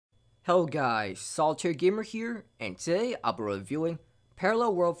Hello guys, Solitaire Gamer here, and today I'll be reviewing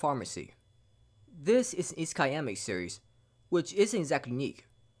Parallel World Pharmacy. This is an Isekai anime series, which isn't exactly unique,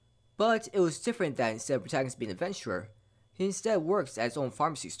 but it was different that instead of the protagonist being an adventurer, he instead works at his own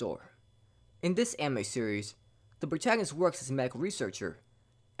pharmacy store. In this anime series, the protagonist works as a medical researcher,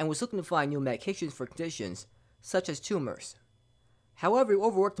 and was looking to find new medications for conditions such as tumors. However, he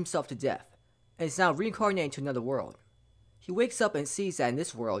overworked himself to death, and is now reincarnated into another world. He wakes up and sees that in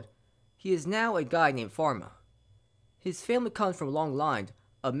this world, he is now a guy named Pharma. His family comes from a long line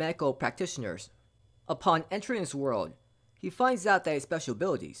of medical practitioners. Upon entering this world, he finds out that he has special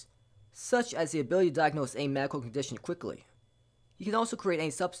abilities, such as the ability to diagnose any medical condition quickly. He can also create any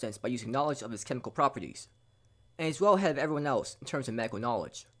substance by using knowledge of its chemical properties, and is well ahead of everyone else in terms of medical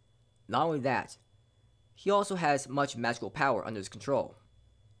knowledge. Not only that, he also has much magical power under his control.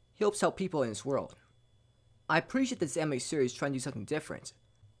 He helps help people in this world. I appreciate this anime series trying to do something different.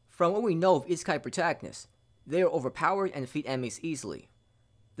 From what we know of Isekai protagonists, they are overpowered and defeat enemies easily.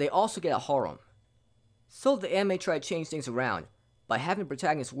 They also get a harem. So the anime tried to change things around by having the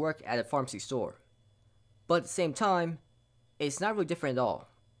protagonist work at a pharmacy store. But at the same time, it's not really different at all.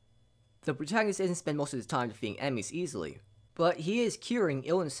 The protagonist doesn't spend most of his time defeating enemies easily, but he is curing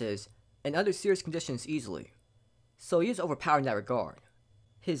illnesses and other serious conditions easily. So he is overpowered in that regard.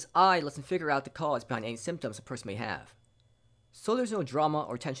 His eye lets him figure out the cause behind any symptoms a person may have. So there's no drama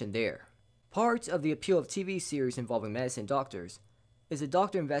or tension there. Part of the appeal of TV series involving medicine and doctors is the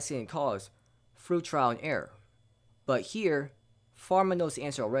doctor investigating cause through trial and error. But here, Pharma knows the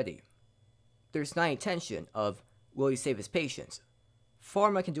answer already. There's not any tension of, will he save his patients?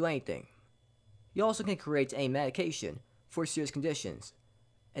 Pharma can do anything. He also can create any medication for serious conditions,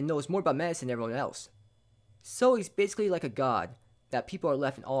 and knows more about medicine than everyone else. So he's basically like a god that people are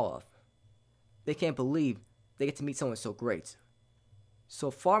left in awe of. They can't believe they get to meet someone so great. So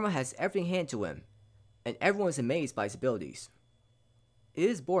Pharma has everything handed to him, and everyone is amazed by his abilities. It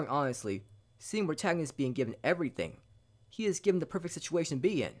is boring, honestly, seeing protagonist being given everything. He is given the perfect situation to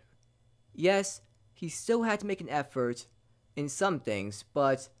be in. Yes, he still had to make an effort in some things,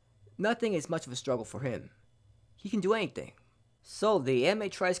 but nothing is much of a struggle for him. He can do anything. So the anime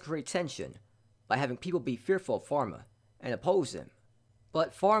tries to create tension by having people be fearful of Pharma and oppose him.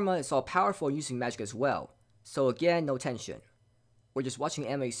 But Pharma is all powerful in using magic as well, so again, no tension. We're just watching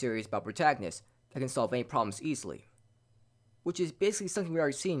an anime series about protagonists that can solve any problems easily. Which is basically something we've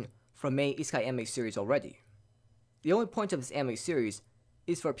already seen from many Isekai anime series already. The only point of this anime series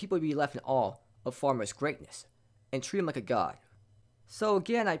is for people to be left in awe of Pharma's greatness, and treat him like a god. So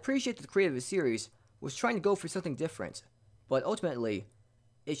again, I appreciate that the creator of the series was trying to go for something different, but ultimately,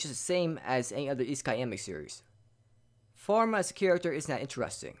 it's just the same as any other Isekai anime series. Pharma as a character isn't that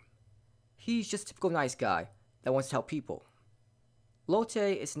interesting. He's just a typical nice guy that wants to help people. Lotte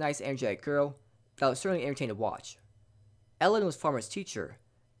is a nice energetic girl that was certainly entertaining to watch. Ellen was Pharma's teacher,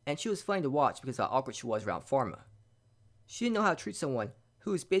 and she was funny to watch because of how awkward she was around Pharma. She didn't know how to treat someone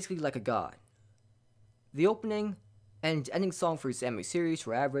who was basically like a god. The opening and ending song for this anime series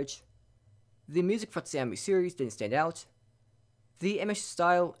were average. The music for this anime series didn't stand out. The animation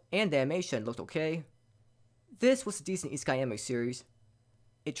style and the animation looked okay. This was a decent Isekai anime series.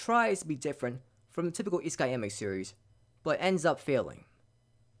 It tries to be different from the typical Isekai anime series, but ends up failing.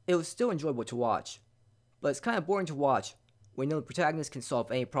 It was still enjoyable to watch, but it's kind of boring to watch when no protagonist can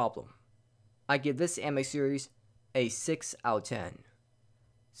solve any problem. I give this anime series a 6 out of 10.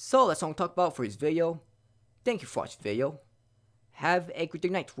 So that's all I'm talking about for this video. Thank you for watching the video. Have a good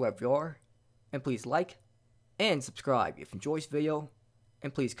night wherever you are, and please like and subscribe if you enjoyed this video,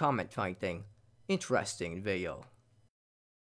 and please comment if you find anything interesting in the video.